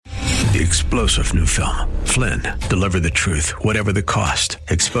the explosive new film, Flynn, Deliver the Truth, Whatever the Cost,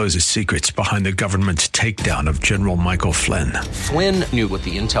 exposes secrets behind the government's takedown of General Michael Flynn. Flynn knew what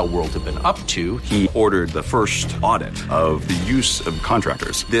the intel world had been up to. He ordered the first audit of the use of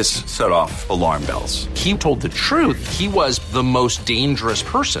contractors. This set off alarm bells. He told the truth. He was the most dangerous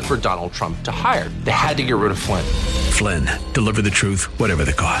person for Donald Trump to hire. They had to get rid of Flynn. Flynn, Deliver the Truth, Whatever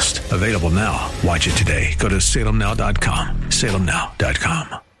the Cost. Available now. Watch it today. Go to salemnow.com.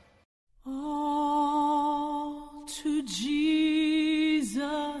 salemnow.com. All to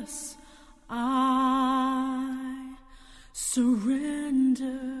Jesus I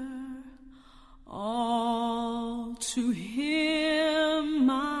surrender. All to Him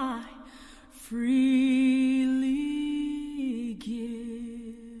I freely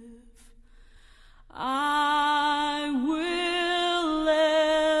give. I will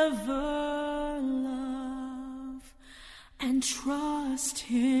ever love and trust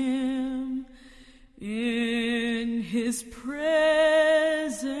Him in His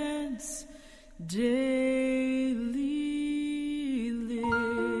presence daily live.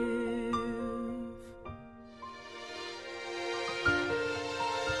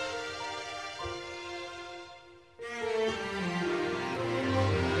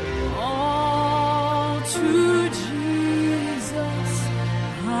 All to Jesus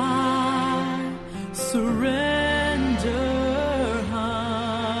I surrender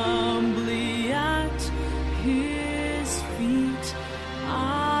humbly at His feet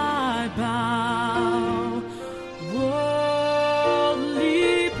I bow.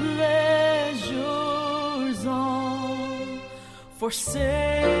 Worldly pleasures all forsaken,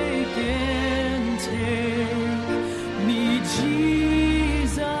 take me,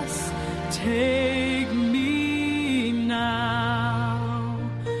 Jesus, take me now.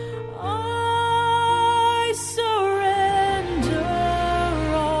 I surrender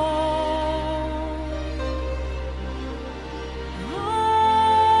all.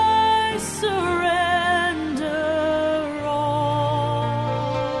 I surrender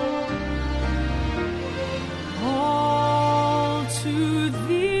all to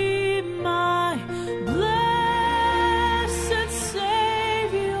Thee, my blessed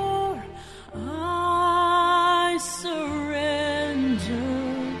Savior. I surrender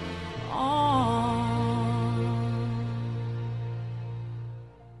all.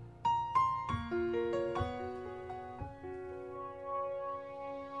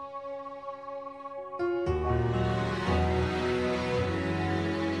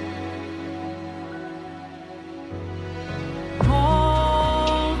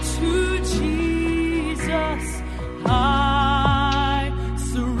 All to Jesus I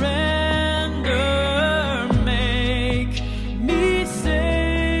surrender. Make me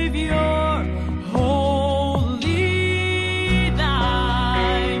Savior, wholly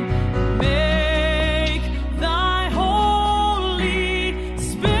Thine. Make Thy Holy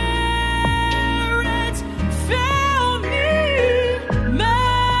Spirit fill me.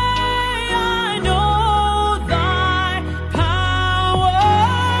 May I know Thy power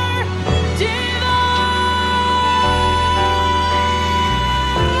divine.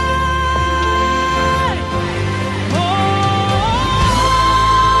 Oh, I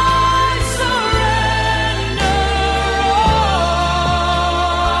surrender all.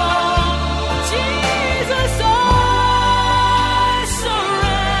 Jesus, I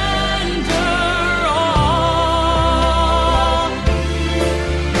surrender all.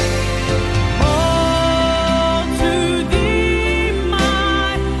 All to Thee,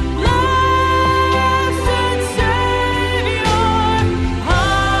 my blessed Savior, I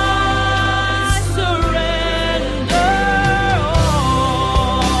surrender all.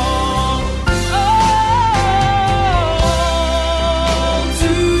 All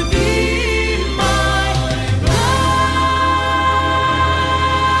to Thee, my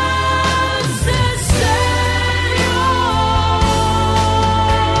blessed Savior,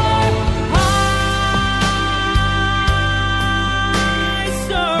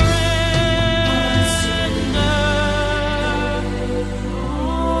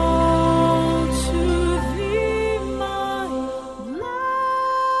 all to Thee, my blessed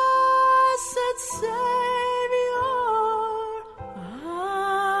Savior, I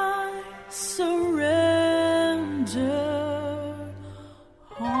surrender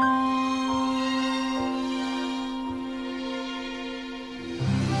all.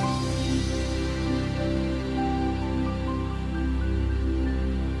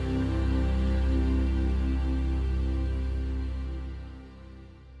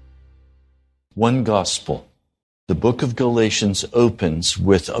 One gospel. The book of Galatians opens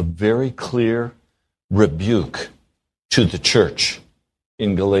with a very clear rebuke to the church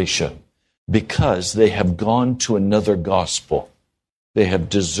in Galatia. because they have gone to another gospel. They have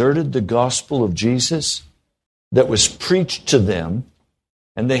deserted the gospel of Jesus that was preached to them,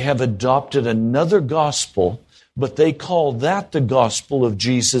 and they have adopted another gospel, but they call that the gospel of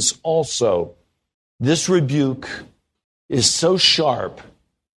Jesus also. This rebuke is so sharp,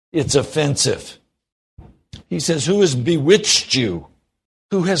 it's offensive. He says, who has bewitched you?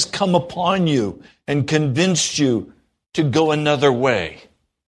 Who has come upon you and convinced you to go another way?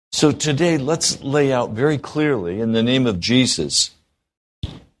 So today, let's lay out very clearly, in the name of Jesus,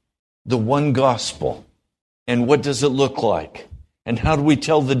 the one gospel. And what does it look like? And how do we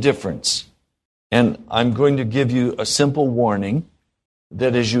tell the difference? And I'm going to give you a simple warning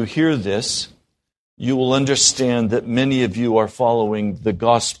that as you hear this, you will understand that many of you are following the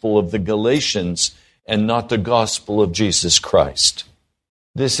gospel of the Galatians and not the gospel of Jesus Christ.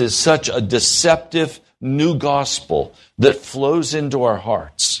 This is such a deceptive new gospel that flows into our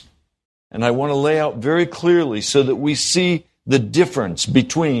hearts. And I want to lay out very clearly so that we see the difference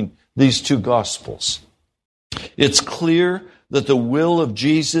between these two gospels. It's clear that the will of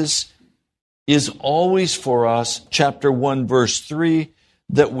Jesus is always for us, chapter 1, verse 3,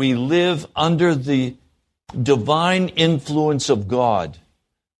 that we live under the divine influence of God,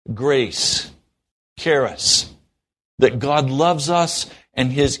 grace, charis, that God loves us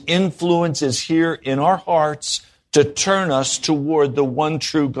and His influence is here in our hearts to turn us toward the one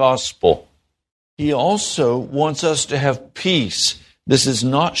true gospel. He also wants us to have peace. This is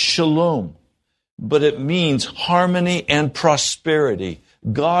not shalom, but it means harmony and prosperity.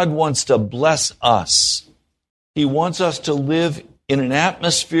 God wants to bless us. He wants us to live in an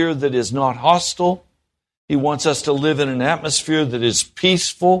atmosphere that is not hostile. He wants us to live in an atmosphere that is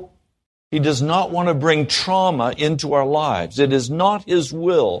peaceful. He does not want to bring trauma into our lives. It is not His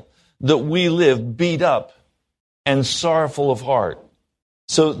will that we live beat up and sorrowful of heart.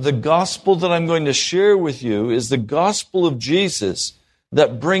 So the gospel that I'm going to share with you is the gospel of Jesus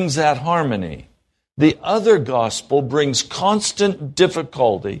that brings that harmony. The other gospel brings constant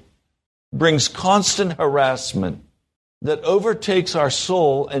difficulty, brings constant harassment that overtakes our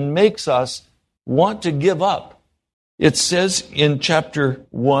soul and makes us want to give up. It says in chapter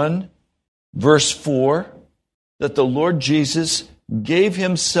 1, verse 4, that the Lord Jesus gave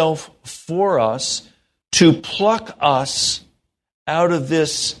Himself for us to pluck us out of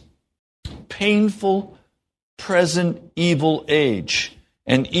this painful, present evil age.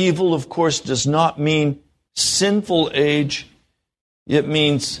 And evil, of course, does not mean sinful age. It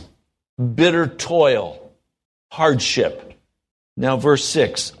means bitter toil, hardship. Now, verse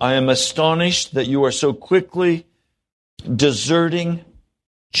 6, I am astonished that you are so quickly deserting,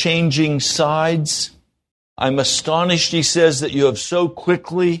 changing sides. I'm astonished, he says, that you have so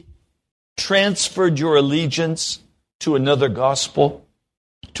quickly transferred your allegiance to another gospel,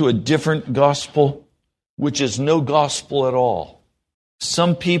 to a different gospel, which is no gospel at all.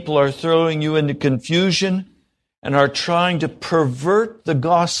 Some people are throwing you into confusion and are trying to pervert the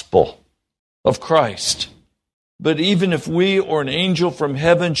gospel of Christ. But even if we or an angel from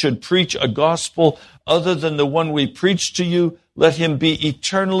heaven should preach a gospel other than the one we preach to you, let him be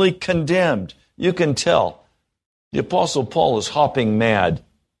eternally condemned. You can tell. The Apostle Paul is hopping mad.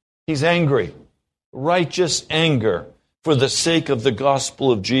 He's angry. Righteous anger for the sake of the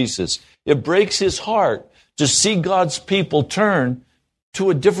gospel of Jesus. It breaks his heart to see God's people turn to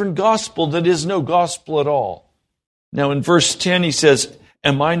a different gospel that is no gospel at all. Now in verse 10 he says,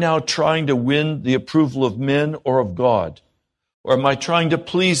 am I now trying to win the approval of men or of God? Or am I trying to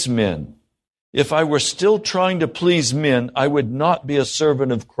please men? If I were still trying to please men, I would not be a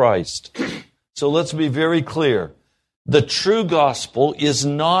servant of Christ. So let's be very clear. The true gospel is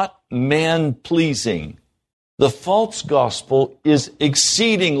not man-pleasing. The false gospel is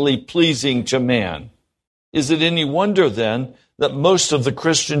exceedingly pleasing to man. Is it any wonder then that most of the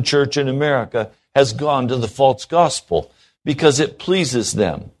Christian church in America has gone to the false gospel? Because it pleases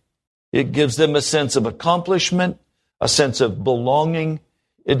them. It gives them a sense of accomplishment, a sense of belonging.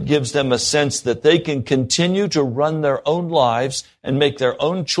 It gives them a sense that they can continue to run their own lives and make their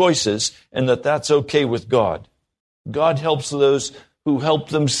own choices, and that that's okay with God. God helps those who help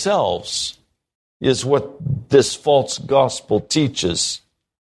themselves, is what this false gospel teaches.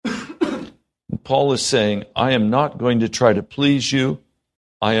 Paul is saying, I am not going to try to please you.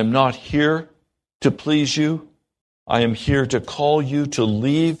 I am not here to please you. I am here to call you to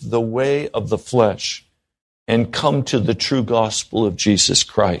leave the way of the flesh and come to the true gospel of Jesus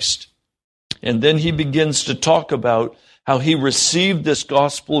Christ. And then he begins to talk about how he received this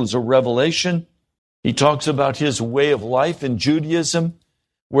gospel as a revelation. He talks about his way of life in Judaism,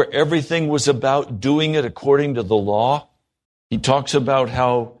 where everything was about doing it according to the law. He talks about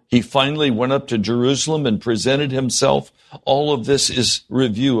how he finally went up to Jerusalem and presented himself. All of this is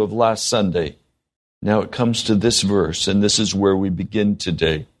review of last Sunday. Now it comes to this verse, and this is where we begin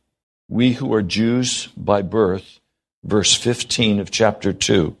today. We who are Jews by birth, verse 15 of chapter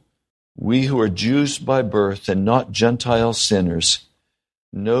 2, we who are Jews by birth and not Gentile sinners,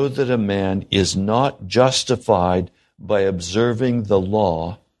 know that a man is not justified by observing the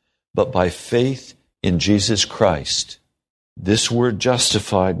law, but by faith in Jesus Christ. This word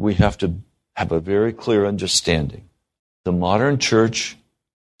justified, we have to have a very clear understanding. The modern church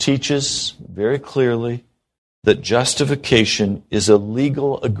teaches very clearly that justification is a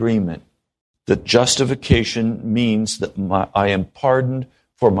legal agreement. That justification means that I am pardoned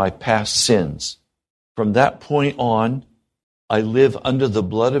for my past sins. From that point on, I live under the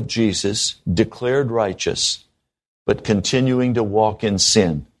blood of Jesus, declared righteous, but continuing to walk in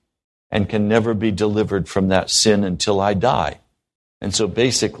sin, and can never be delivered from that sin until I die. And so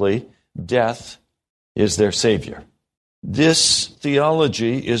basically, death is their Savior. This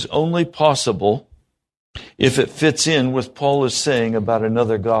theology is only possible if it fits in with what Paul is saying about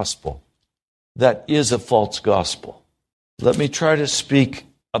another gospel. That is a false gospel. Let me try to speak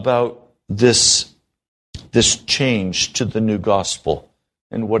about this change to the new gospel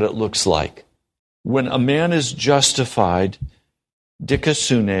and what it looks like. When a man is justified,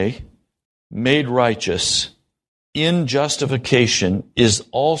 dikasune, made righteous, in justification is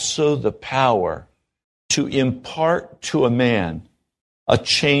also the power to impart to a man a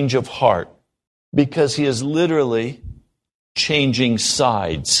change of heart, because he is literally changing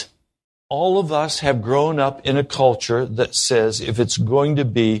sides. All of us have grown up in a culture that says, if it's going to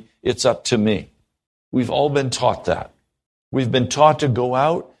be, it's up to me. We've all been taught that. We've been taught to go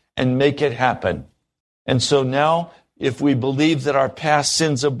out and make it happen. And so now, if we believe that our past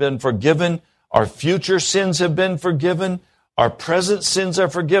sins have been forgiven, our future sins have been forgiven, our present sins are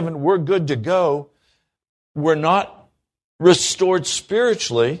forgiven, we're good to go. We're not restored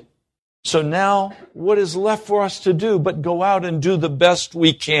spiritually. So now, what is left for us to do but go out and do the best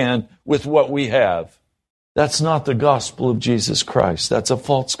we can with what we have? That's not the gospel of Jesus Christ. That's a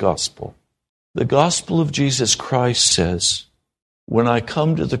false gospel. The gospel of Jesus Christ says, when I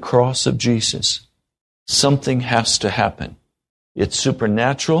come to the cross of Jesus, something has to happen. It's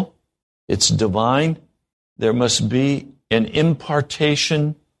supernatural. It's divine. There must be an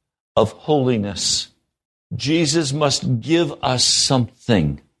impartation of holiness. Jesus must give us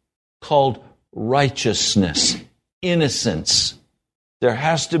something called righteousness, innocence. There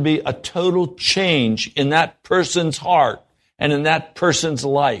has to be a total change in that person's heart and in that person's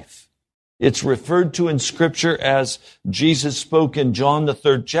life. It's referred to in Scripture as Jesus spoke in John, the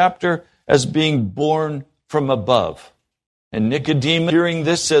 3rd chapter, as being born from above. And Nicodemus, hearing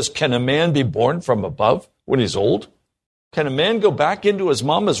this, says, can a man be born from above when he's old? Can a man go back into his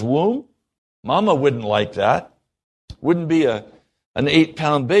mama's womb? Mama wouldn't like that. Wouldn't be an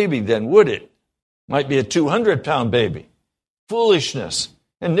 8-pound baby then, would it? Might be a 200-pound baby. Foolishness.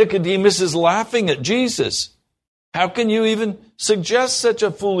 And Nicodemus is laughing at Jesus. How can you even suggest such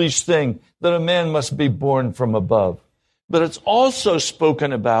a foolish thing that a man must be born from above? But it's also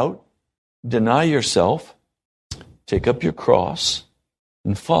spoken about, deny yourself, take up your cross,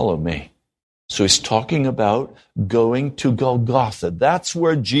 and follow me. So he's talking about going to Golgotha. That's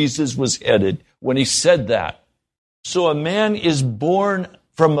where Jesus was headed when he said that. So a man is born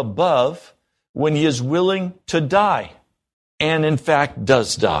from above when he is willing to die, and in fact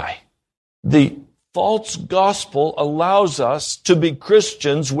does die. The false gospel allows us to be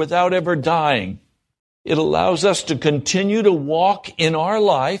Christians without ever dying. It allows us to continue to walk in our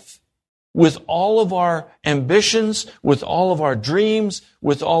life with all of our ambitions, with all of our dreams,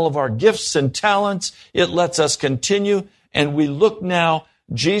 with all of our gifts and talents. It lets us continue, and we look now,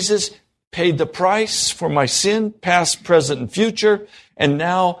 Jesus paid the price for my sin, past, present, and future, and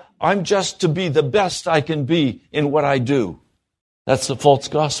now I'm just to be the best I can be in what I do. That's the false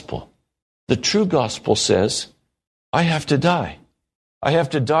gospel. The true gospel says, I have to die. I have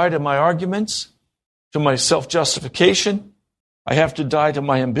to die to my arguments, to my self-justification. I have to die to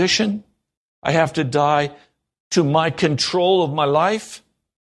my ambition. I have to die to my control of my life.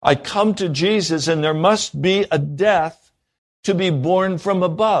 I come to Jesus, and there must be a death to be born from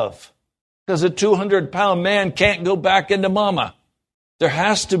above, because a 200-pound man can't go back into mama. There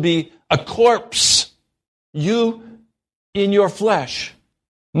has to be a corpse. You, in your flesh,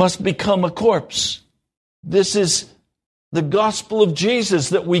 must become a corpse. This is the gospel of Jesus,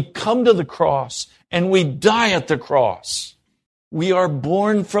 that we come to the cross and we die at the cross. We are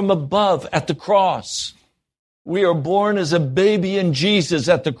born from above at the cross. We are born as a baby in Jesus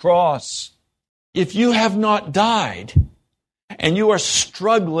at the cross. If you have not died and you are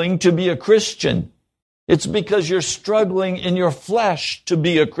struggling to be a Christian, it's because you're struggling in your flesh to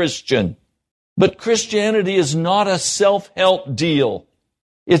be a Christian. But Christianity is not a self-help deal.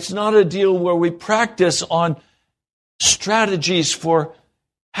 It's not a deal where we practice on strategies for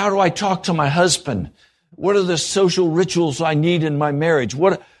how do I talk to my husband? What are the social rituals I need in my marriage?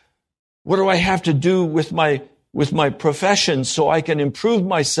 What do I have to do with my profession so I can improve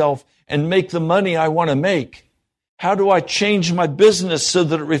myself and make the money I want to make? How do I change my business so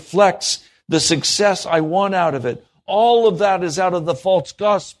that it reflects the success I want out of it? All of that is out of the false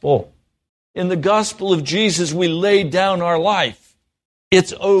gospel. In the gospel of Jesus, we lay down our life.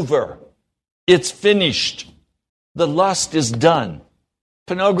 It's over. It's finished. The lust is done.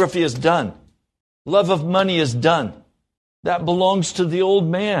 Pornography is done. Love of money is done. That belongs to the old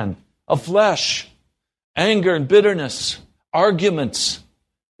man of flesh. Anger and bitterness, arguments.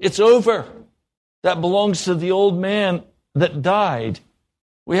 It's over. That belongs to the old man that died.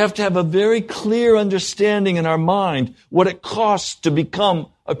 We have to have a very clear understanding in our mind what it costs to become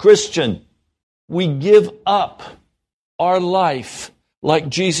a Christian. We give up our life like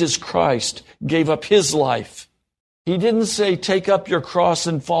Jesus Christ gave up his life. He didn't say, take up your cross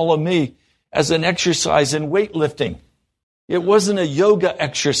and follow me as an exercise in weightlifting. It wasn't a yoga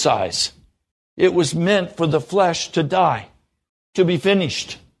exercise. It was meant for the flesh to die, to be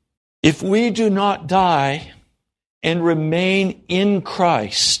finished. If we do not die and remain in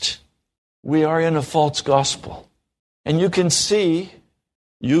Christ, we are in a false gospel. And you can see,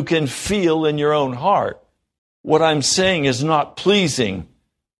 you can feel in your own heart, what I'm saying is not pleasing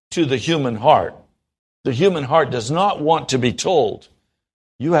to the human heart. The human heart does not want to be told,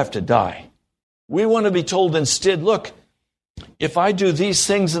 you have to die. We want to be told instead, look, if I do these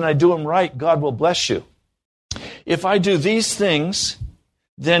things and I do them right, God will bless you. If I do these things,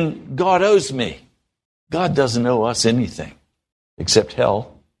 then God owes me. God doesn't owe us anything except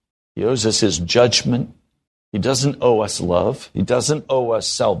hell. He owes us his judgment. He doesn't owe us love. He doesn't owe us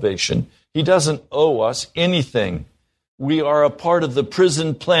salvation. He doesn't owe us anything. We are a part of the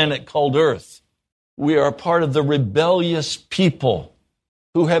prison planet called Earth. We are a part of the rebellious people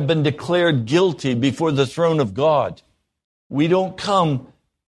who have been declared guilty before the throne of God. We don't come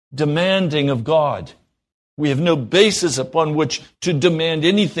demanding of God. We have no basis upon which to demand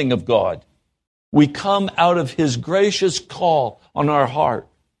anything of God. We come out of his gracious call on our heart.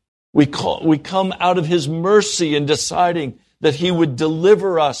 We come out of his mercy in deciding that he would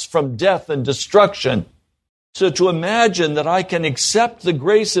deliver us from death and destruction. So to imagine that I can accept the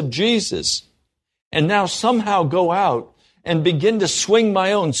grace of Jesus and now somehow go out and begin to swing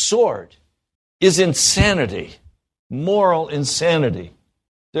my own sword is insanity, moral insanity.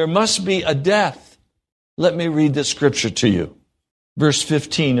 There must be a death. Let me read this scripture to you. Verse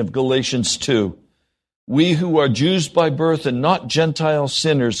 15 of Galatians 2. We who are Jews by birth and not Gentile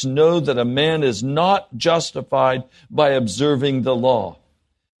sinners know that a man is not justified by observing the law,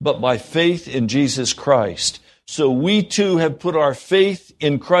 but by faith in Jesus Christ. So we too have put our faith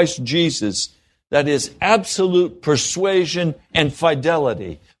in Christ Jesus. That is absolute persuasion and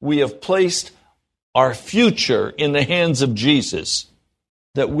fidelity. We have placed our future in the hands of Jesus,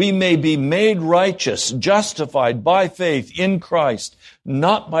 that we may be made righteous, justified by faith in Christ,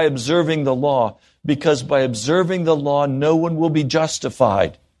 not by observing the law, because by observing the law, no one will be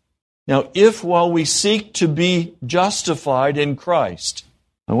justified. Now, if while we seek to be justified in Christ,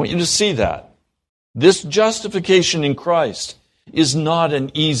 I want you to see that, this justification in Christ is not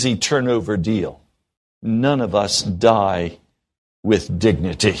an easy turnover deal. None of us die with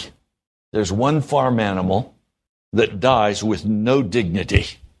dignity. There's one farm animal that dies with no dignity.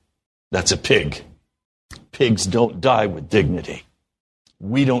 That's a pig. Pigs don't die with dignity.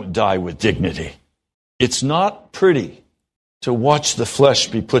 We don't die with dignity. It's not pretty to watch the flesh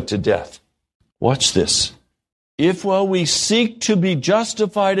be put to death. Watch this. If while we seek to be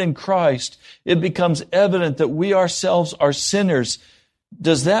justified in Christ, it becomes evident that we ourselves are sinners,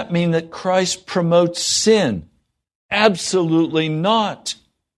 does that mean that Christ promotes sin? Absolutely not.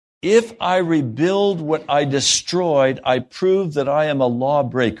 If I rebuild what I destroyed, I prove that I am a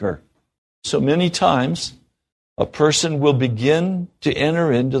lawbreaker. So many times, a person will begin to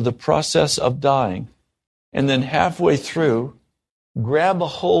enter into the process of dying, and then halfway through, grab a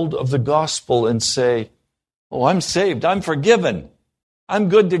hold of the gospel and say, oh, I'm saved, I'm forgiven, I'm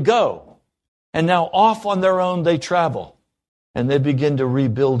good to go. And now off on their own they travel, and they begin to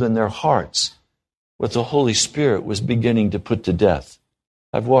rebuild in their hearts what the Holy Spirit was beginning to put to death.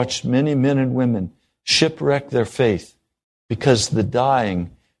 I've watched many men and women shipwreck their faith because the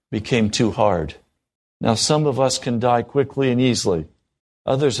dying became too hard. Now, some of us can die quickly and easily.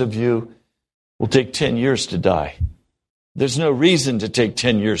 Others of you will take 10 years to die. There's no reason to take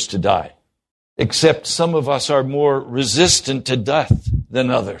 10 years to die, except some of us are more resistant to death than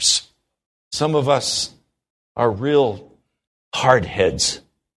others. Some of us are real hardheads,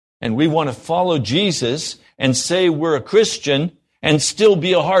 and we want to follow Jesus and say we're a Christian and still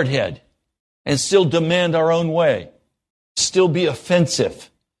be a hardhead and still demand our own way, still be offensive,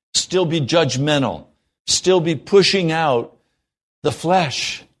 still be judgmental, still be pushing out the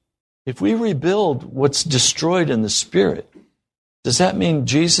flesh. If we rebuild what's destroyed in the Spirit, does that mean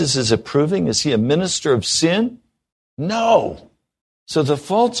Jesus is approving? Is he a minister of sin? No. So the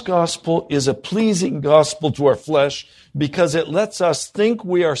false gospel is a pleasing gospel to our flesh because it lets us think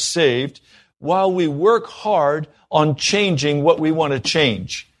we are saved while we work hard on changing what we want to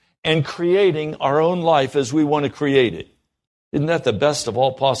change and creating our own life as we want to create it. Isn't that the best of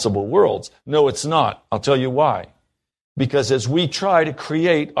all possible worlds? No, it's not. I'll tell you why. Because as we try to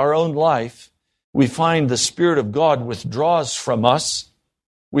create our own life, we find the Spirit of God withdraws from us.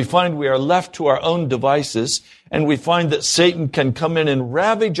 We find we are left to our own devices, and we find that Satan can come in and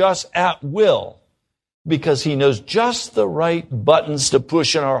ravage us at will because he knows just the right buttons to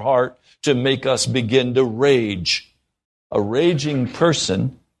push in our heart to make us begin to rage. A raging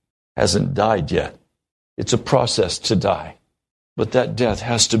person hasn't died yet. It's a process to die. But that death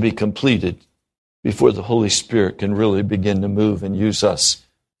has to be completed before the Holy Spirit can really begin to move and use us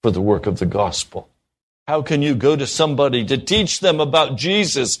for the work of the gospel. How can you go to somebody to teach them about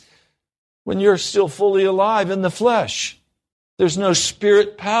Jesus when you're still fully alive in the flesh? There's no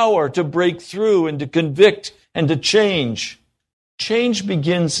spirit power to break through and to convict and to change. Change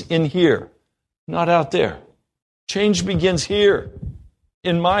begins in here, not out there. Change begins here,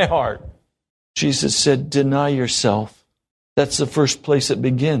 in my heart. Jesus said, deny yourself. That's the first place it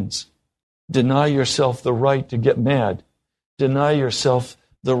begins. Deny yourself the right to get mad. Deny yourself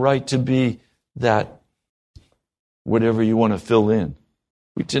the right to be that whatever you want to fill in.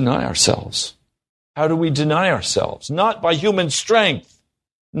 We deny ourselves. How do we deny ourselves? Not by human strength,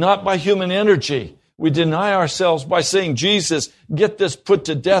 not by human energy. We deny ourselves by saying, Jesus, get this put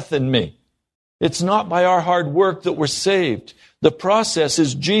to death in me. It's not by our hard work that we're saved. The process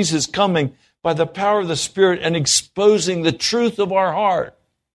is Jesus coming by the power of the Spirit and exposing the truth of our heart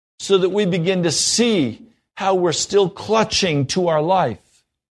so that we begin to see how we're still clutching to our life.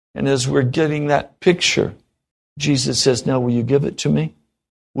 And as we're getting that picture, Jesus says, now will you give it to me?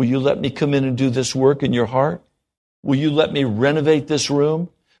 Will you let me come in and do this work in your heart? Will you let me renovate this room?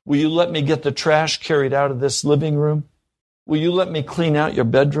 Will you let me get the trash carried out of this living room? Will you let me clean out your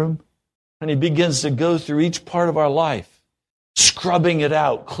bedroom? And he begins to go through each part of our life, scrubbing it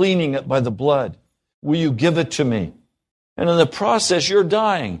out, cleaning it by the blood. Will you give it to me? And in the process, you're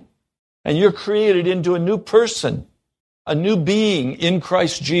dying. And you're created into a new person, a new being in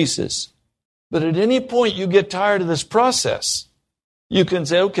Christ Jesus. But at any point you get tired of this process, you can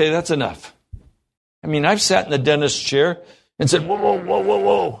say, okay, that's enough. I mean, I've sat in the dentist's chair and said, whoa, whoa, whoa, whoa,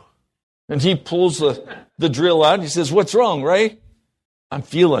 whoa. And he pulls the drill out and he says, what's wrong, Ray? I'm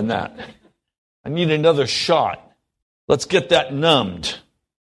feeling that. I need another shot. Let's get that numbed.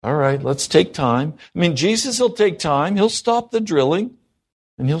 All right, let's take time. I mean, Jesus will take time. He'll stop the drilling.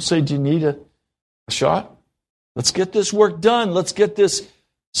 And he'll say, do you need a shot? Let's get this work done. Let's get this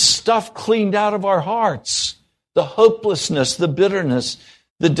stuff cleaned out of our hearts. The hopelessness, the bitterness,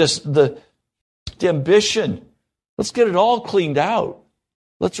 the ambition. Let's get it all cleaned out.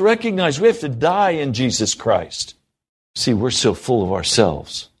 Let's recognize we have to die in Jesus Christ. See, we're so full of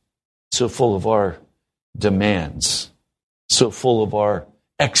ourselves, so full of our demands, so full of our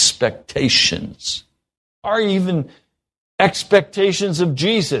expectations, our even expectations of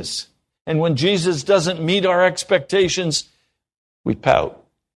Jesus. And when Jesus doesn't meet our expectations, we pout.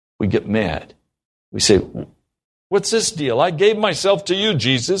 We get mad. We say, what's this deal? I gave myself to you,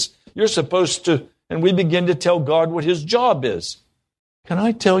 Jesus. You're supposed to... And we begin to tell God what his job is. Can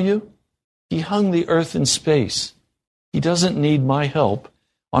I tell you? He hung the earth in space. He doesn't need my help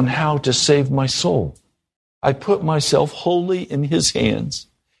on how to save my soul. I put myself wholly in his hands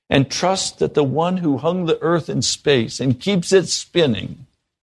and trust that the one who hung the earth in space and keeps it spinning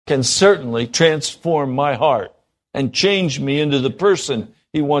can certainly transform my heart and change me into the person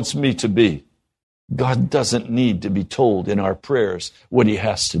he wants me to be. God doesn't need to be told in our prayers what he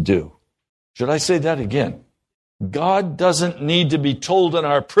has to do. Should I say that again? God doesn't need to be told in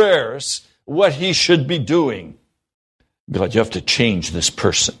our prayers what he should be doing. God, you have to change this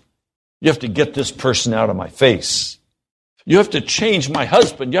person. You have to get this person out of my face. You have to change my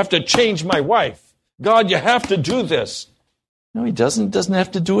husband. You have to change my wife. God, you have to do this. No, he doesn't. He doesn't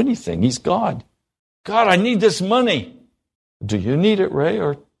have to do anything. He's God. God, I need this money. Do you need it, Ray,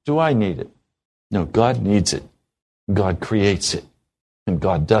 or do I need it? No, God needs it. God creates it, and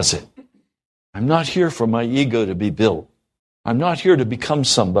God does it. I'm not here for my ego to be built. I'm not here to become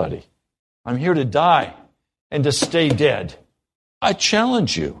somebody. I'm here to die and to stay dead. I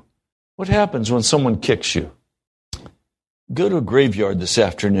challenge you. What happens when someone kicks you? Go to a graveyard this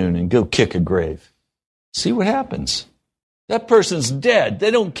afternoon and go kick a grave. See what happens. That person's dead.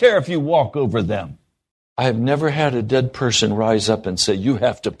 They don't care if you walk over them. I have never had a dead person rise up and say, you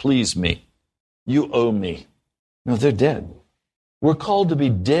have to please me. You owe me. No, they're dead. We're called to be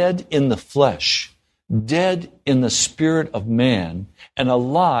dead in the flesh, dead in the spirit of man, and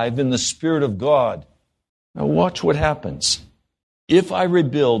alive in the spirit of God. Now watch what happens. If I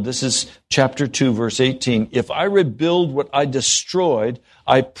rebuild, this is chapter 2, verse 18, if I rebuild what I destroyed,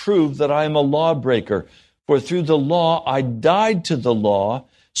 I prove that I am a lawbreaker. For through the law I died to the law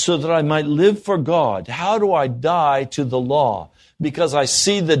so that I might live for God. How do I die to the law? Because I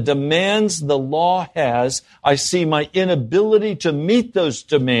see the demands the law has. I see my inability to meet those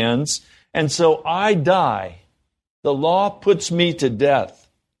demands. And so I die. The law puts me to death.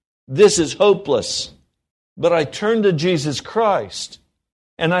 This is hopeless. But I turn to Jesus Christ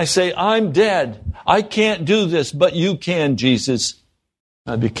and I say, I'm dead. I can't do this, but you can, Jesus.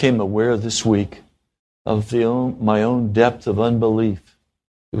 I became aware this week of my own depth of unbelief.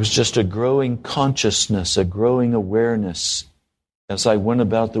 It was just a growing consciousness, a growing awareness as I went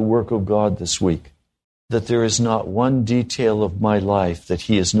about the work of God this week, that there is not one detail of my life that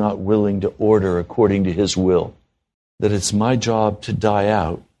He is not willing to order according to His will, that it's my job to die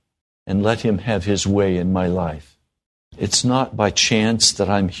out and let Him have His way in my life. It's not by chance that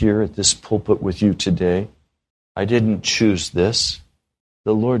I'm here at this pulpit with you today. I didn't choose this.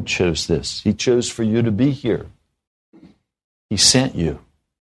 The Lord chose this. He chose for you to be here. He sent you.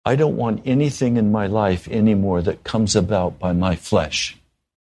 I don't want anything in my life anymore that comes about by my flesh.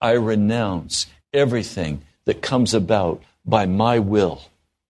 I renounce everything that comes about by my will.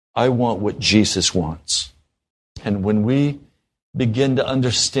 I want what Jesus wants. And when we begin to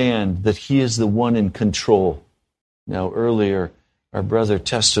understand that He is the one in control. Now, earlier, our brother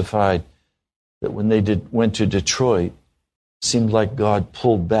testified that when they went to Detroit, it seemed like God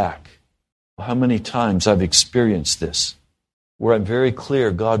pulled back. How many times I've experienced this, where I'm very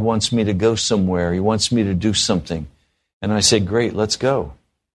clear God wants me to go somewhere. He wants me to do something. And I say, great, let's go.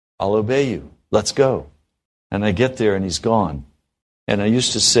 I'll obey you. Let's go. And I get there and He's gone. And I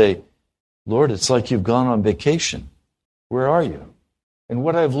used to say, Lord, it's like you've gone on vacation. Where are you? And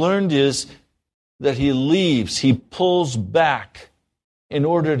what I've learned is that He leaves, He pulls back in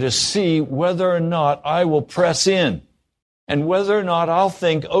order to see whether or not I will press in. And whether or not I'll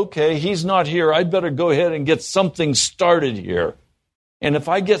think, okay, He's not here, I'd better go ahead and get something started here. And if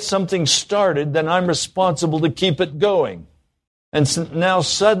I get something started, then I'm responsible to keep it going. And so now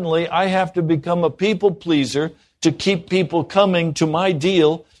suddenly I have to become a people pleaser to keep people coming to my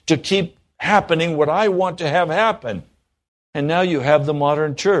deal, to keep happening what I want to have happen. And now you have the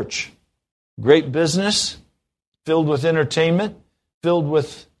modern church. Great business, filled with entertainment, filled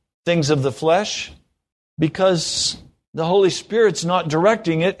with things of the flesh, because the Holy Spirit's not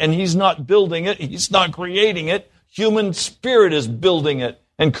directing it, and He's not building it, He's not creating it. Human spirit is building it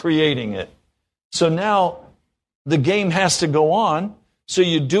and creating it. So now the game has to go on, so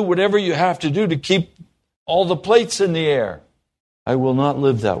you do whatever you have to do to keep all the plates in the air. I will not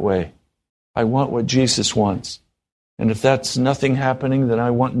live that way. I want what Jesus wants. And if that's nothing happening, then I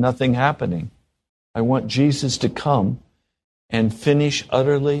want nothing happening. I want Jesus to come and finish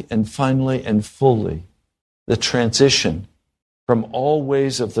utterly and finally and fully the transition from all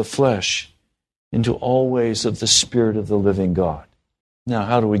ways of the flesh into all ways of the Spirit of the living God. Now,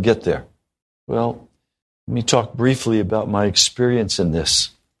 how do we get there? Well, let me talk briefly about my experience in this.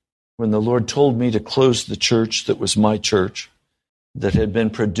 When the Lord told me to close the church that was my church, that had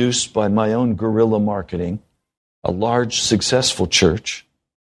been produced by my own guerrilla marketing, a large, successful church,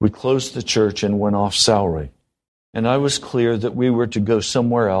 we closed the church and went off salary. And I was clear that we were to go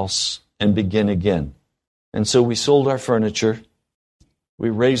somewhere else and begin again. And so we sold our furniture, we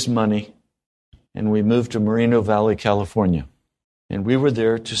raised money, and we moved to Moreno Valley, California. And we were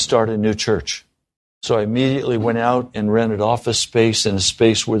there to start a new church. So I immediately went out and rented office space in a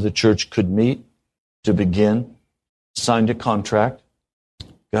space where the church could meet to begin, signed a contract,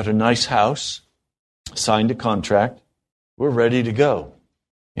 got a nice house, signed a contract. We're ready to go.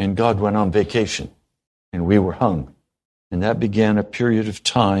 And God went on vacation, and we were hung. And that began a period of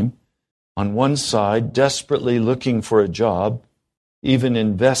time, on one side, desperately looking for a job, even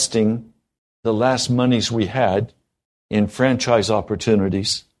investing the last monies we had in franchise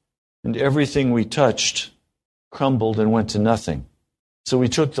opportunities, and everything we touched crumbled and went to nothing. So we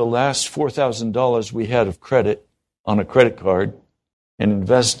took the last $4,000 we had of credit, on a credit card and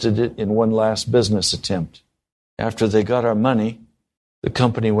invested it in one last business attempt. After they got our money, the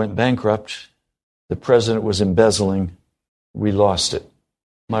company went bankrupt. The president was embezzling. We lost it.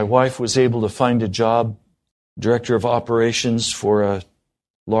 My wife was able to find a job, director of operations for a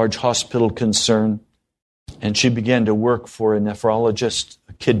large hospital concern, and she began to work for a nephrologist,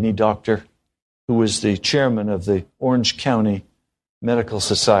 a kidney doctor, who was the chairman of the Orange County Medical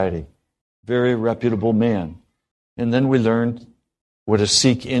Society. Very reputable man. And then we learned what a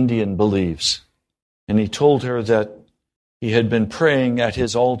Sikh Indian believes. And he told her that he had been praying at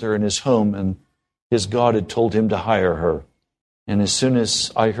his altar in his home, and his God had told him to hire her. And as soon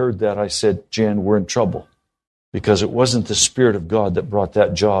as I heard that, I said, Jan, we're in trouble. Because it wasn't the Spirit of God that brought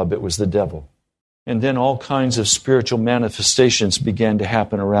that job, it was the devil. And then all kinds of spiritual manifestations began to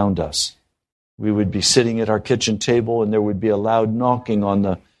happen around us. We would be sitting at our kitchen table, and there would be a loud knocking on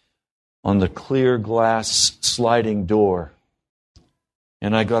the clear glass sliding door.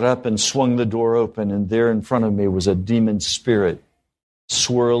 And I got up and swung the door open, and there in front of me was a demon spirit,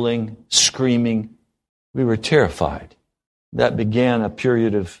 swirling, screaming. We were terrified. That began a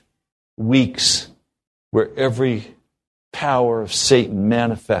period of weeks where every power of Satan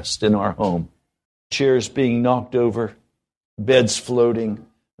manifests in our home. Chairs being knocked over, beds floating.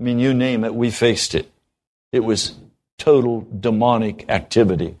 I mean, you name it, we faced it. It was total demonic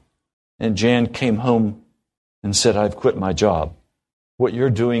activity. And Jan came home and said, I've quit my job. What you're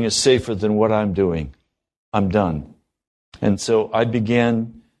doing is safer than what I'm doing. I'm done. And so I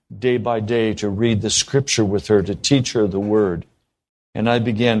began day by day to read the scripture with her, to teach her the word. And I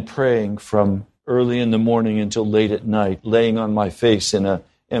began praying from early in the morning until late at night, laying on my face in an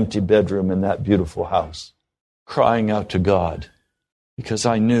empty bedroom in that beautiful house, crying out to God, because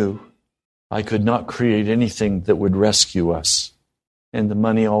I knew I could not create anything that would rescue us. And the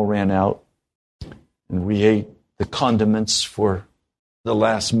money all ran out, and we ate the condiments for the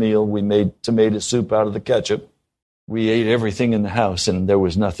last meal. We made tomato soup out of the ketchup. We ate everything in the house, and there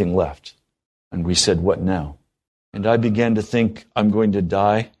was nothing left. And we said, what now? And I began to think, I'm going to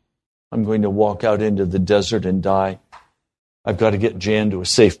die. I'm going to walk out into the desert and die. I've got to get Jan to a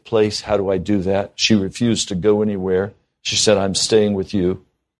safe place. How do I do that? She refused to go anywhere. She said, I'm staying with you.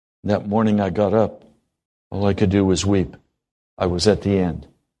 That morning I got up. All I could do was weep. I was at the end.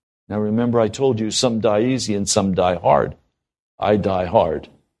 Now remember, I told you some die easy and some die hard. I die hard.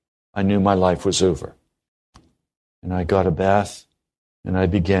 I knew my life was over. And I got a bath, and I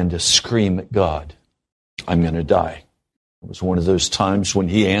began to scream at God, I'm going to die. It was one of those times when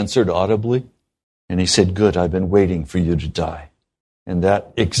he answered audibly, and he said, good, I've been waiting for you to die. And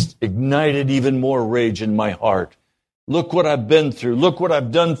that ignited even more rage in my heart. Look what I've been through. Look what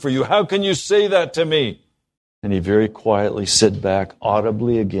I've done for you. How can you say that to me? And he very quietly said back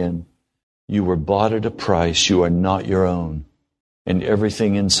audibly again, you were bought at a price. You are not your own. And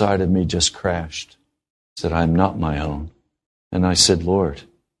everything inside of me just crashed. I said, I'm not my own. And I said, Lord,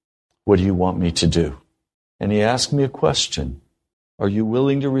 what do you want me to do? And he asked me a question. Are you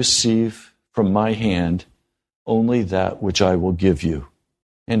willing to receive from my hand only that which I will give you?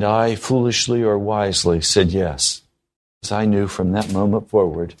 And I, foolishly or wisely, said yes. Because I knew from that moment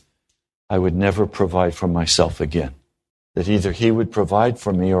forward, I would never provide for myself again. That either he would provide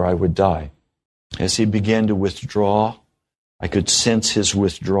for me or I would die. As he began to withdraw, I could sense his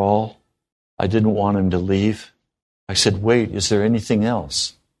withdrawal. I didn't want him to leave. I said, wait, is there anything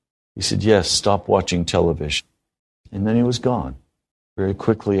else? He said, yes, stop watching television. And then he was gone. Very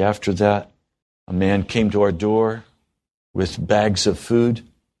quickly after that, a man came to our door with bags of food,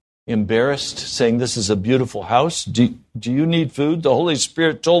 embarrassed, saying, this is a beautiful house. Do you need food? The Holy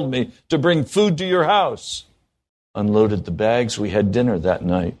Spirit told me to bring food to your house. Unloaded the bags. We had dinner that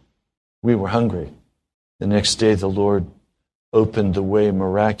night. We were hungry. The next day, the Lord opened the way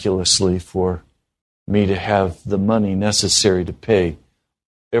miraculously for me to have the money necessary to pay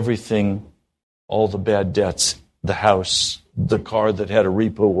everything, all the bad debts, the house, the car that had a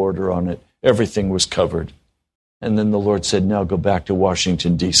repo order on it, everything was covered. And then the Lord said, now go back to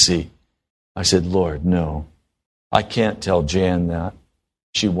Washington, D.C. I said, Lord, no. I can't tell Jan that.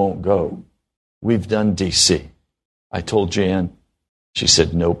 She won't go. We've done D.C. I told Jan. She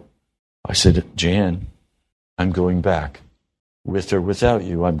said, nope. I said, Jan, I'm going back. With or without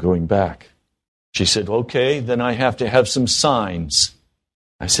you, I'm going back. She said, okay, then I have to have some signs.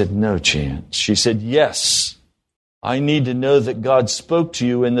 I said, no, Jan. She said, yes. I need to know that God spoke to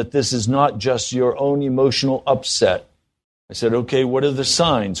you and that this is not just your own emotional upset. I said, okay, what are the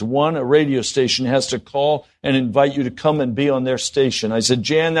signs? One, a radio station has to call and invite you to come and be on their station. I said,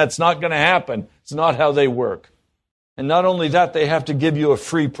 Jan, that's not going to happen. It's not how they work. And not only that, they have to give you a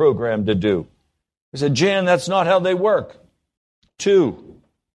free program to do. I said, Jan, that's not how they work. 2,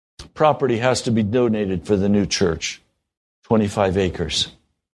 property has to be donated for the new church. 25 acres.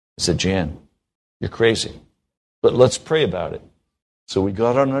 I said, Jan, you're crazy, but let's pray about it. So we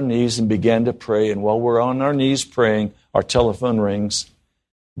got on our knees and began to pray, and while we're on our knees praying, our telephone rings.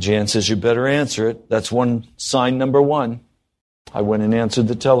 Jan says, you better answer it. That's sign number 1. I went and answered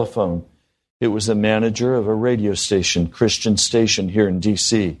the telephone. It was the manager of a radio station, Christian station here in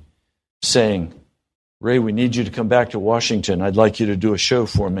D.C., saying, Ray, we need you to come back to Washington. I'd like you to do a show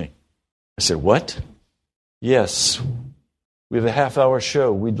for me. I said, what? Yes, we have a half-hour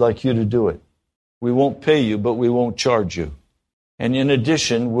show. We'd like you to do it. We won't pay you, but we won't charge you. And in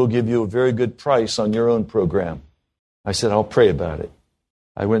addition, we'll give you a very good price on your own program. I said, I'll pray about it.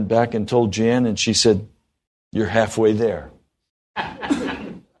 I went back and told Jan, and she said, you're halfway there.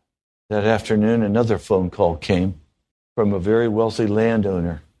 That afternoon, another phone call came from a very wealthy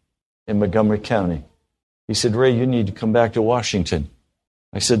landowner in Montgomery County. He said, Ray, you need to come back to Washington.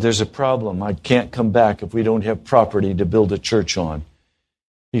 I said, there's a problem. I can't come back if we don't have property to build a church on.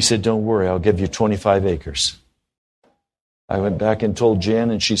 He said, don't worry, I'll give you 25 acres. I went back and told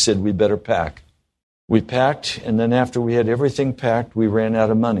Jan, and she said, we better pack. We packed, and then after we had everything packed, we ran out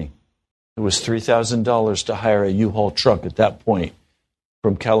of money. It was $3,000 to hire a U-Haul truck at that point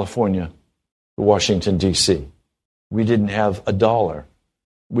from California to Washington, D.C. We didn't have $1.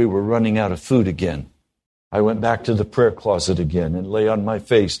 We were running out of food again. I went back to the prayer closet again and lay on my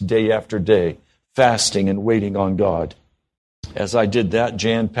face day after day, fasting and waiting on God. As I did that,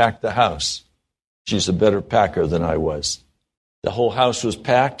 Jan packed the house. She's a better packer than I was. The whole house was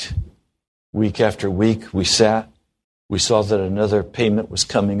packed. Week after week, we sat. We saw that another payment was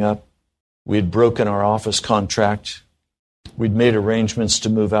coming up. We had broken our office contract. We'd made arrangements to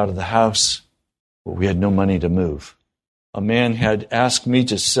move out of the house, but we had no money to move. A man had asked me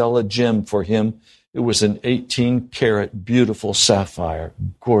to sell a gem for him. It was an 18-carat beautiful sapphire,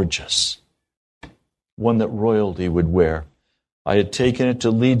 gorgeous, one that royalty would wear. I had taken it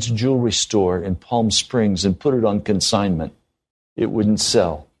to Leeds Jewelry Store in Palm Springs and put it on consignment. It wouldn't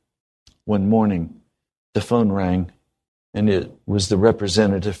sell. One morning, the phone rang, and it was the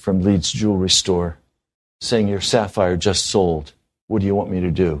representative from Leeds Jewelry Store saying, your sapphire just sold. What do you want me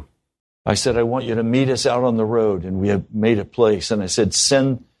to do? I said, I want you to meet us out on the road, and we have made a place. And I said,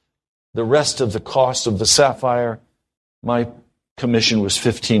 send the rest of the cost of the sapphire. My commission was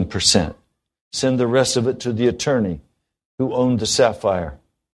 15%. Send the rest of it to the attorney who owned the sapphire.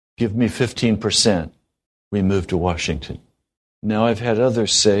 Give me 15%. We moved to Washington. Now I've had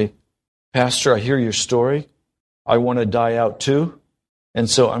others say, Pastor, I hear your story. I want to die out too, and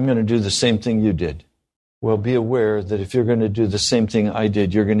so I'm going to do the same thing you did. Well, be aware that if you're going to do the same thing I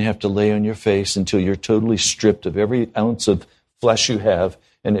did, you're going to have to lay on your face until you're totally stripped of every ounce of flesh you have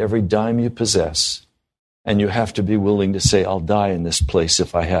and every dime you possess. And you have to be willing to say, I'll die in this place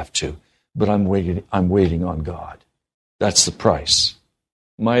if I have to, but I'm waiting on God. That's the price.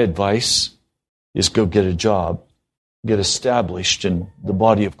 My advice is go get a job, get established in the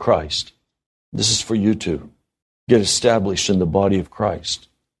body of Christ. This is for you too. Get established in the body of Christ,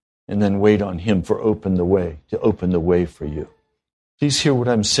 and then wait on Him to open the way for you. Please hear what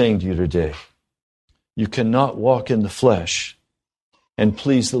I'm saying to you today. You cannot walk in the flesh and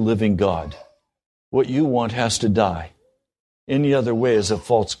please the living God. What you want has to die. Any other way is a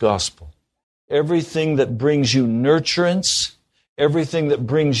false gospel. Everything that brings you nurturance, everything that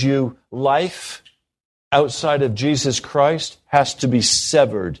brings you life outside of Jesus Christ has to be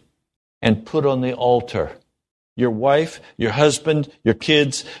severed and put on the altar. Your wife, your husband, your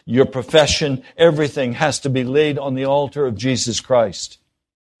kids, your profession, everything has to be laid on the altar of Jesus Christ.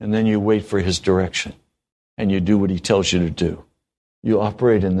 And then you wait for His direction. And you do what He tells you to do. You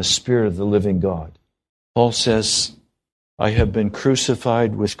operate in the Spirit of the living God. Paul says, I have been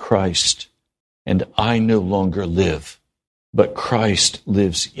crucified with Christ, and I no longer live, but Christ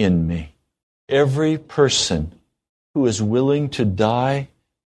lives in me. Every person who is willing to die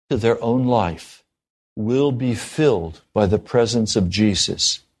to their own life will be filled by the presence of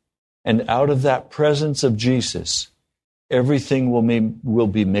Jesus. And out of that presence of Jesus, everything will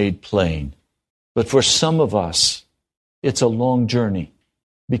be made plain. But for some of us, it's a long journey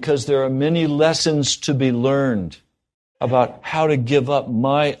because there are many lessons to be learned about how to give up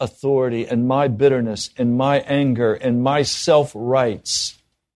my authority and my bitterness and my anger and my self-rights.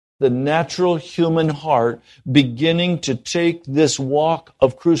 The natural human heart, beginning to take this walk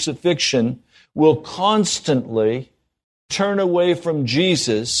of crucifixion, will constantly turn away from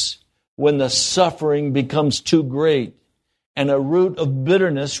Jesus when the suffering becomes too great. And a root of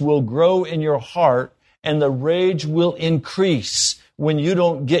bitterness will grow in your heart, and the rage will increase when you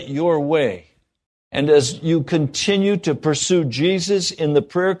don't get your way. And as you continue to pursue Jesus in the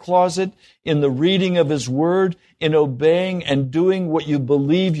prayer closet, in the reading of His Word, in obeying and doing what you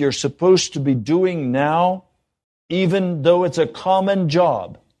believe you're supposed to be doing now, even though it's a common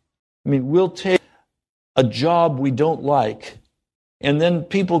job. I mean, we'll take a job we don't like, and then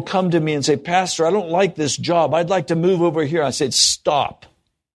people come to me and say, Pastor, I don't like this job. I'd like to move over here. I said, stop.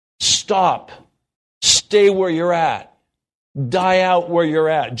 Stop. Stay where you're at. Die out where you're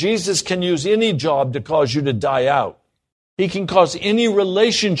at. Jesus can use any job to cause you to die out. He can cause any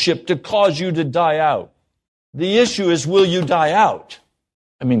relationship to cause you to die out. The issue is, will you die out?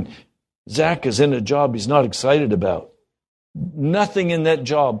 I mean, Zach is in a job he's not excited about. Nothing in that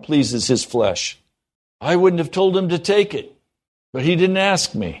job pleases his flesh. I wouldn't have told him to take it, but he didn't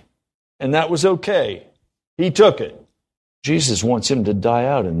ask me, and that was okay. He took it. Jesus wants him to die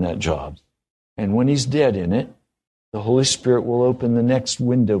out in that job, and when he's dead in it, the Holy Spirit will open the next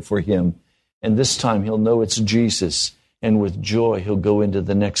window for him, and this time he'll know it's Jesus, and with joy he'll go into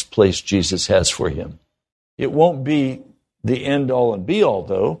the next place Jesus has for him. It won't be the end-all and be-all,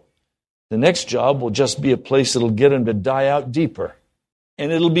 though. The next job will just be a place that'll get him to die out deeper,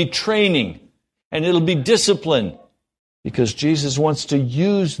 and it'll be training, and it'll be discipline, because Jesus wants to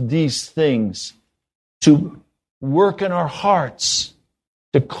use these things to work in our hearts,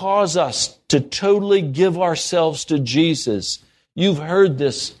 to cause us to totally give ourselves to Jesus. You've heard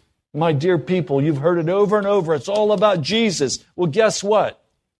this, my dear people. You've heard it over and over. It's all about Jesus. Well, guess what?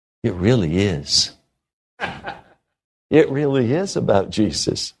 It really is. It really is about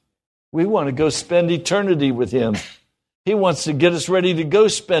Jesus. We want to go spend eternity with Him. He wants to get us ready to go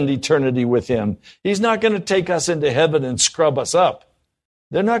spend eternity with Him. He's not going to take us into heaven and scrub us up.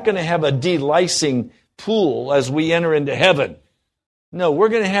 They're not going to have a delicing pool as we enter into heaven. No, we're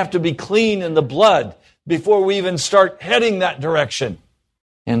going to have to be clean in the blood before we even start heading that direction.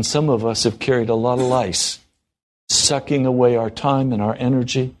 And some of us have carried a lot of lice, sucking away our time and our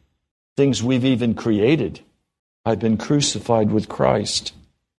energy, things we've even created. I've been crucified with Christ.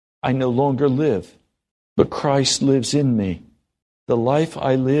 I no longer live, but Christ lives in me. The life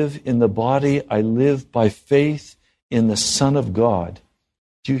I live in the body, I live by faith in the Son of God.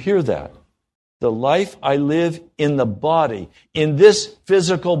 Do you hear that? The life I live in the body, in this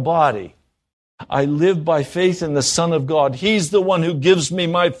physical body, I live by faith in the Son of God. He's the one who gives me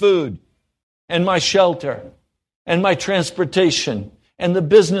my food and my shelter and my transportation and the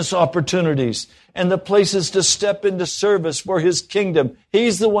business opportunities and the places to step into service for His kingdom.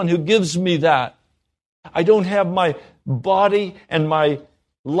 He's the one who gives me that. I don't have my body and my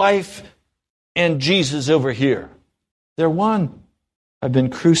life and Jesus over here. They're one. I've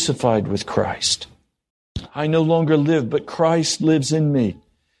been crucified with Christ. I no longer live, but Christ lives in me.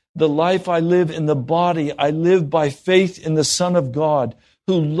 The life I live in the body, I live by faith in the Son of God,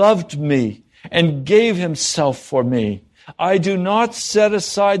 who loved me and gave Himself for me. I do not set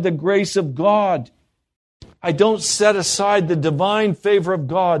aside the grace of God. I don't set aside the divine favor of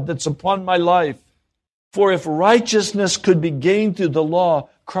God that's upon my life. For if righteousness could be gained through the law,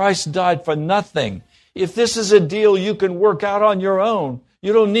 Christ died for nothing. If this is a deal you can work out on your own,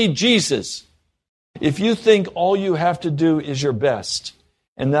 you don't need Jesus. If you think all you have to do is your best,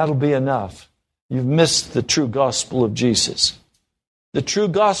 and that'll be enough, you've missed the true gospel of Jesus. The true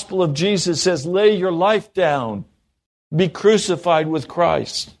gospel of Jesus says, lay your life down, be crucified with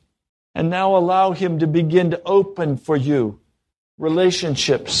Christ, and now allow Him to begin to open for you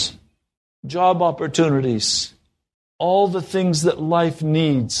relationships, job opportunities, all the things that life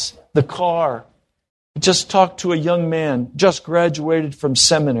needs, the car. Just talked to a young man, just graduated from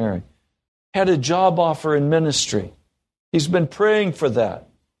seminary, had a job offer in ministry. He's been praying for that,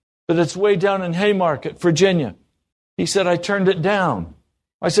 but it's way down in Haymarket, Virginia. He said, I turned it down.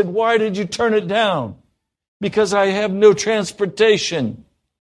 I said, why did you turn it down? Because I have no transportation.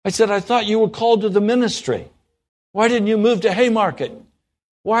 I said, I thought you were called to the ministry. Why didn't you move to Haymarket?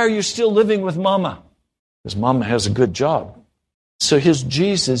 Why are you still living with Mama? Because Mama has a good job. So his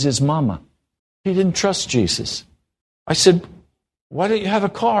Jesus is Mama. He didn't trust Jesus. I said, why don't you have a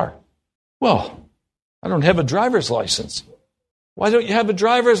car? Well, I don't have a driver's license. Why don't you have a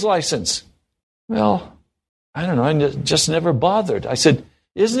driver's license? Well, I don't know. I just never bothered. I said,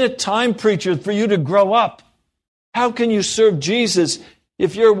 isn't it time, preacher, for you to grow up? How can you serve Jesus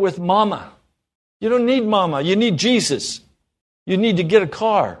if you're with Mama? You don't need Mama. You need Jesus. You need to get a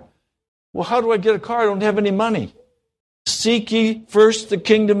car. Well, how do I get a car? I don't have any money. Seek ye first the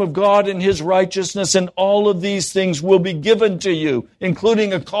kingdom of God and His righteousness, and all of these things will be given to you,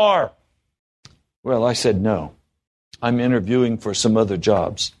 including a car. Well, I said, no. I'm interviewing for some other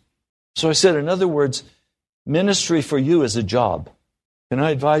jobs. So I said, in other words, ministry for you is a job. Can I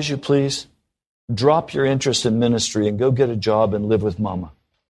advise you, please? drop your interest in ministry and go get a job and live with mama.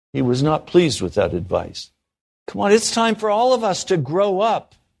 He was not pleased with that advice. Come on, it's time for all of us to grow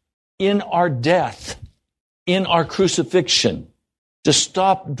up in our death, in our crucifixion, to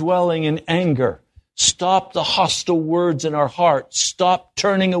stop dwelling in anger, stop the hostile words in our heart, stop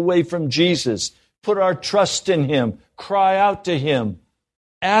turning away from Jesus, put our trust in Him, cry out to Him,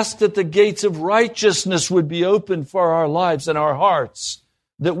 ask that the gates of righteousness would be opened for our lives and our hearts,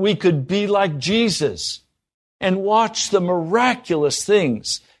 that we could be like Jesus and watch the miraculous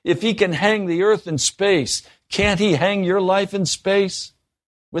things. If He can hang the earth in space, can't He hang your life in space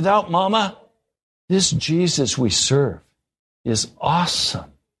without mama? This Jesus we serve is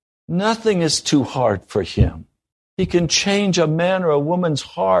awesome. Nothing is too hard for Him. He can change a man or a woman's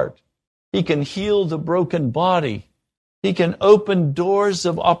heart. He can heal the broken body. He can open doors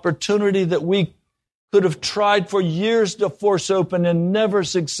of opportunity that we could have tried for years to force open and never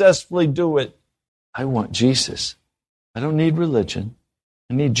successfully do it. I want Jesus. I don't need religion.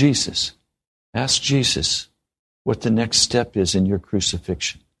 I need Jesus. Ask Jesus what the next step is in your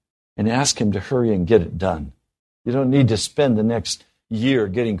crucifixion and ask Him to hurry and get it done. You don't need to spend the next year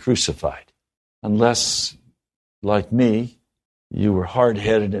getting crucified unless, like me, you were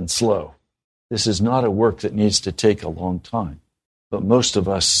hard-headed and slow. This is not a work that needs to take a long time, but most of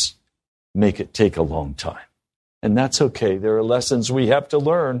us make it take a long time. And that's okay. There are lessons we have to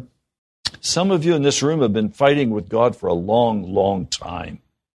learn. Some of you in this room have been fighting with God for a long, long time.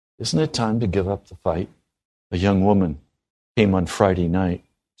 Isn't it time to give up the fight? A young woman came on Friday night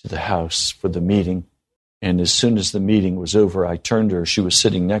to the house for the meeting, and as soon as the meeting was over, I turned to her. She was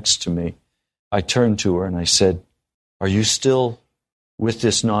sitting next to me. I turned to her and I said, "Are you still with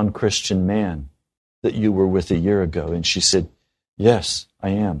this non-Christian man that you were with a year ago?" And she said, "Yes, I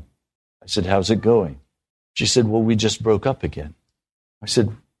am." I said, "How's it going?" She said, "Well, we just broke up again." I said,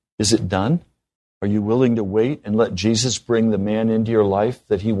 "Is it done? Are you willing to wait and let Jesus bring the man into your life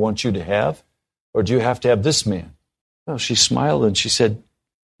that He wants you to have? Or do you have to have this man?" Well, she smiled and she said,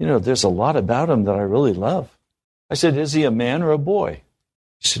 "There's a lot about him that I really love." I said, "Is he a man or a boy?"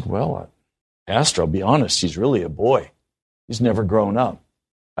 She said, "Well, Pastor, I'll be honest, he's really a boy. He's never grown up."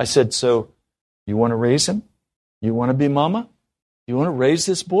 I said, "So you want to raise him? You want to be mama? You want to raise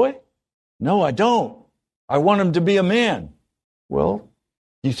this boy?" "No, I don't. I want him to be a man." "Well,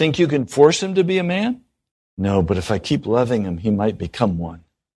 you think you can force him to be a man?" "No, but if I keep loving him, he might become one."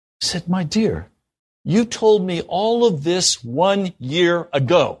 I said, "My dear, you told me all of this 1 year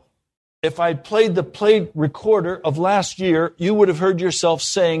ago. If I'd played the play recorder of last year, you would have heard yourself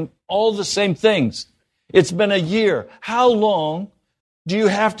saying all the same things. It's been a year. How long do you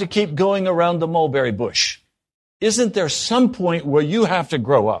have to keep going around the mulberry bush? Isn't there some point where you have to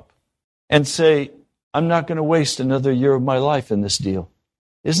grow up and say, I'm not going to waste another year of my life in this deal?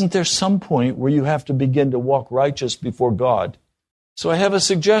 Isn't there some point where you have to begin to walk righteous before God? So I have a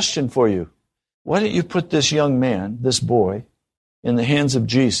suggestion for you. Why don't you put this young man, this boy, in the hands of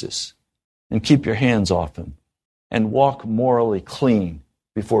Jesus and keep your hands off him and walk morally clean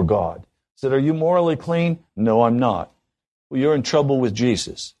before God? I said, "Are you morally clean?" "No, I'm not." "Well, you're in trouble with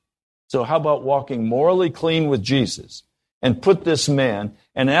Jesus. So how about walking morally clean with Jesus and put this man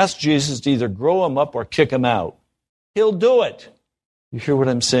and ask Jesus to either grow him up or kick him out? He'll do it." You hear what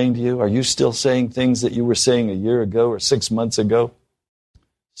I'm saying to you? Are you still saying things that you were saying a year ago or 6 months ago?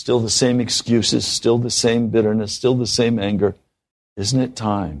 Still the same excuses, still the same bitterness, still the same anger. Isn't it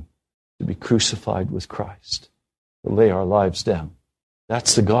time to be crucified with Christ, to lay our lives down?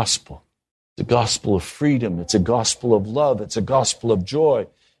 That's the gospel. It's a gospel of freedom. It's a gospel of love. It's a gospel of joy.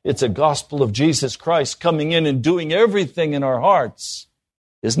 It's a gospel of Jesus Christ coming in and doing everything in our hearts.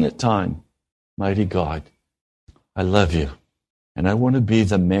 Isn't it time, mighty God? I love you, and I want to be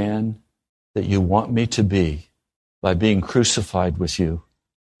the man that you want me to be by being crucified with you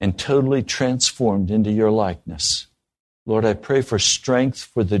and totally transformed into your likeness. Lord, I pray for strength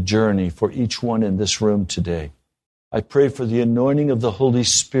for the journey for each one in this room today. I pray for the anointing of the Holy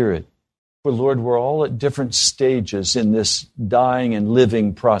Spirit. For Lord, we're all at different stages in this dying and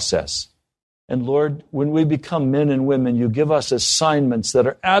living process. And Lord, when we become men and women, you give us assignments that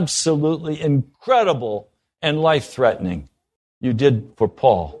are absolutely incredible and life-threatening. You did for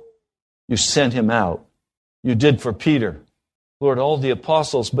Paul. You sent him out. You did for Peter. Lord, all the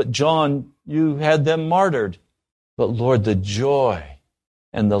apostles, but John, you had them martyred. But Lord, the joy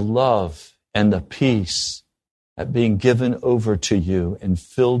and the love and the peace at being given over to you and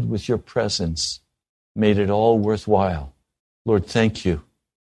filled with your presence made it all worthwhile. Lord, thank you.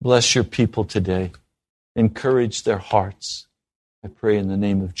 Bless your people today. Encourage their hearts. I pray in the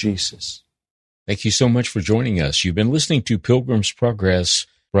name of Jesus. Thank you so much for joining us. You've been listening to Pilgrim's Progress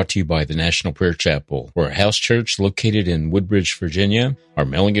brought to you by the National Prayer Chapel. We're a house church located in Woodbridge, Virginia. Our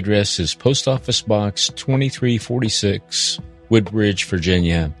mailing address is Post Office Box 2346, Woodbridge,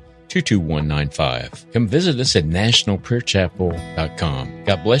 Virginia 22195. Come visit us at nationalprayerchapel.com.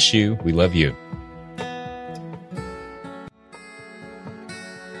 God bless you. We love you.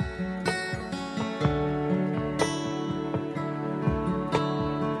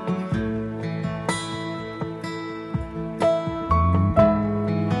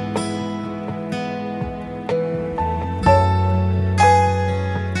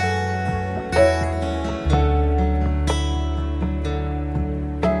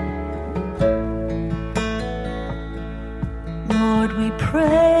 Lord, we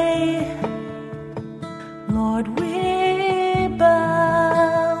pray. Lord, we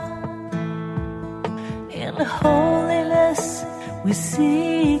bow. In holiness we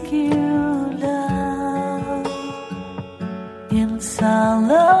seek you now. In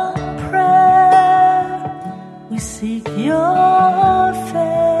solemn prayer we seek your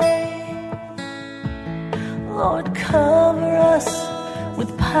face. Lord, cover us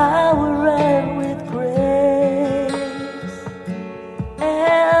with power and with grace.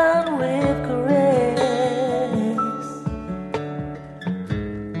 And with grace.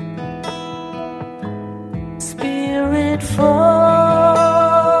 Spirit fall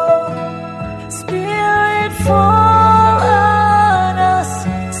on us.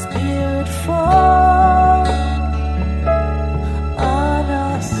 Spirit fall on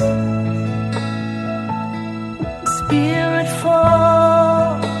us. Spirit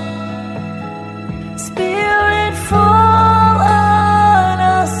fall. Spirit fall on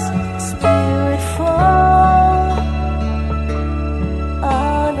us. Spirit fall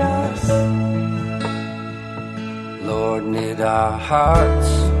on us. Lord, knit our hearts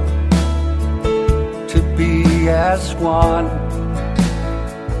to be as one,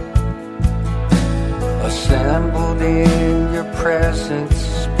 assembled in your presence.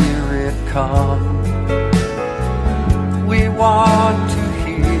 Spirit, come. We want to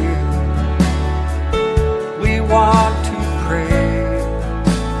hear, we want to pray.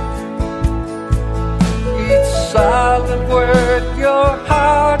 Each silent word your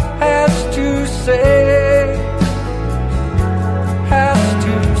heart has to say, has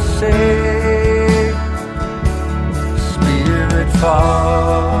to say. Spirit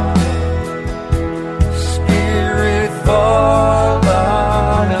fall, Spirit fall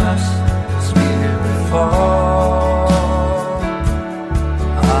on us. Spirit fall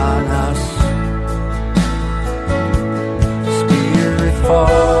on us. Spirit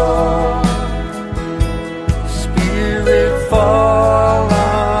fall, Spirit fall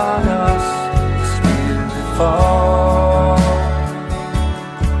on us. Spirit fall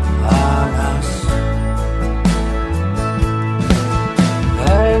on us.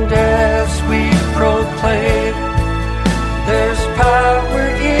 And as we proclaim, there's power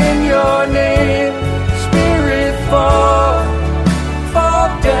in your name. Spirit fall, fall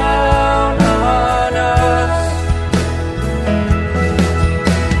down on us.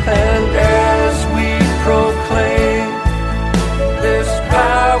 And as we proclaim, there's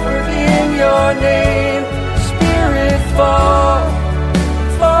power in your name. Spirit fall,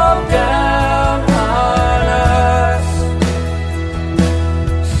 fall down on us.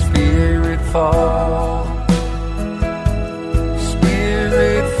 Spirit fall,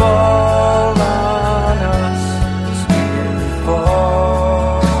 Spirit fall on us. Spirit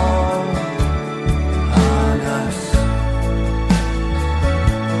fall on us.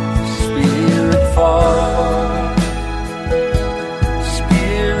 Spirit fall,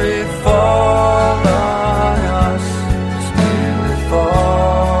 Spirit fall on us. Spirit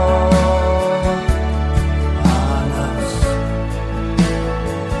fall on us.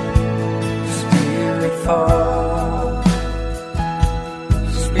 Spirit fall,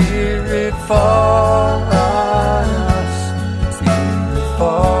 Spirit fall on us. Spirit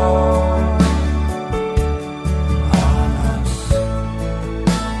fall on us.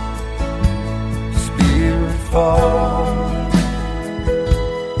 Spirit fall,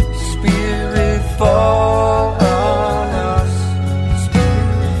 Spirit fall on us.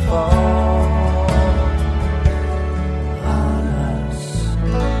 Spirit fall on us.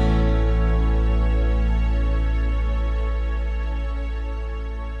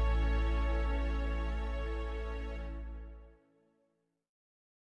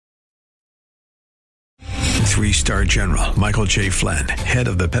 3-star general Michael J. Flynn, head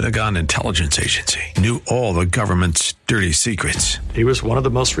of the Pentagon Intelligence Agency, knew all the government's dirty secrets. He was one of the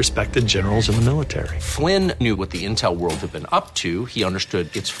most respected generals in the military. Flynn knew what the intel world had been up to. He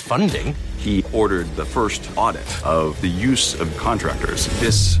understood its funding. He ordered the first audit of the use of contractors.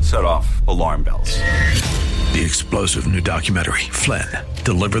 This set off alarm bells. The explosive new documentary, Flynn,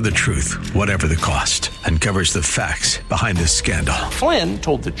 Deliver the Truth, Whatever the Cost, uncovers the facts behind this scandal. Flynn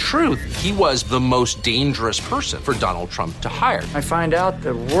told the truth. He was the most dangerous person for Donald Trump to hire. I find out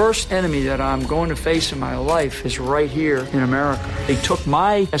the worst enemy that I'm going to face in my life is right here in America. They took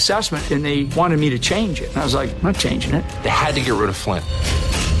my assessment and they wanted me to change it. And I was like, I'm not changing it. They had to get rid of Flynn.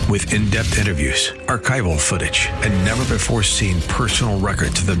 With in-depth interviews, archival footage, and never-before-seen personal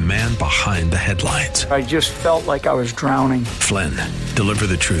records of the man behind the headlines. I just felt like I was drowning. Flynn, Deliver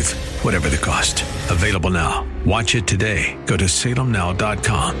the Truth, Whatever the Cost. Available now. Watch it today. Go to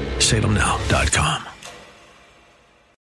salemnow.com. salemnow.com.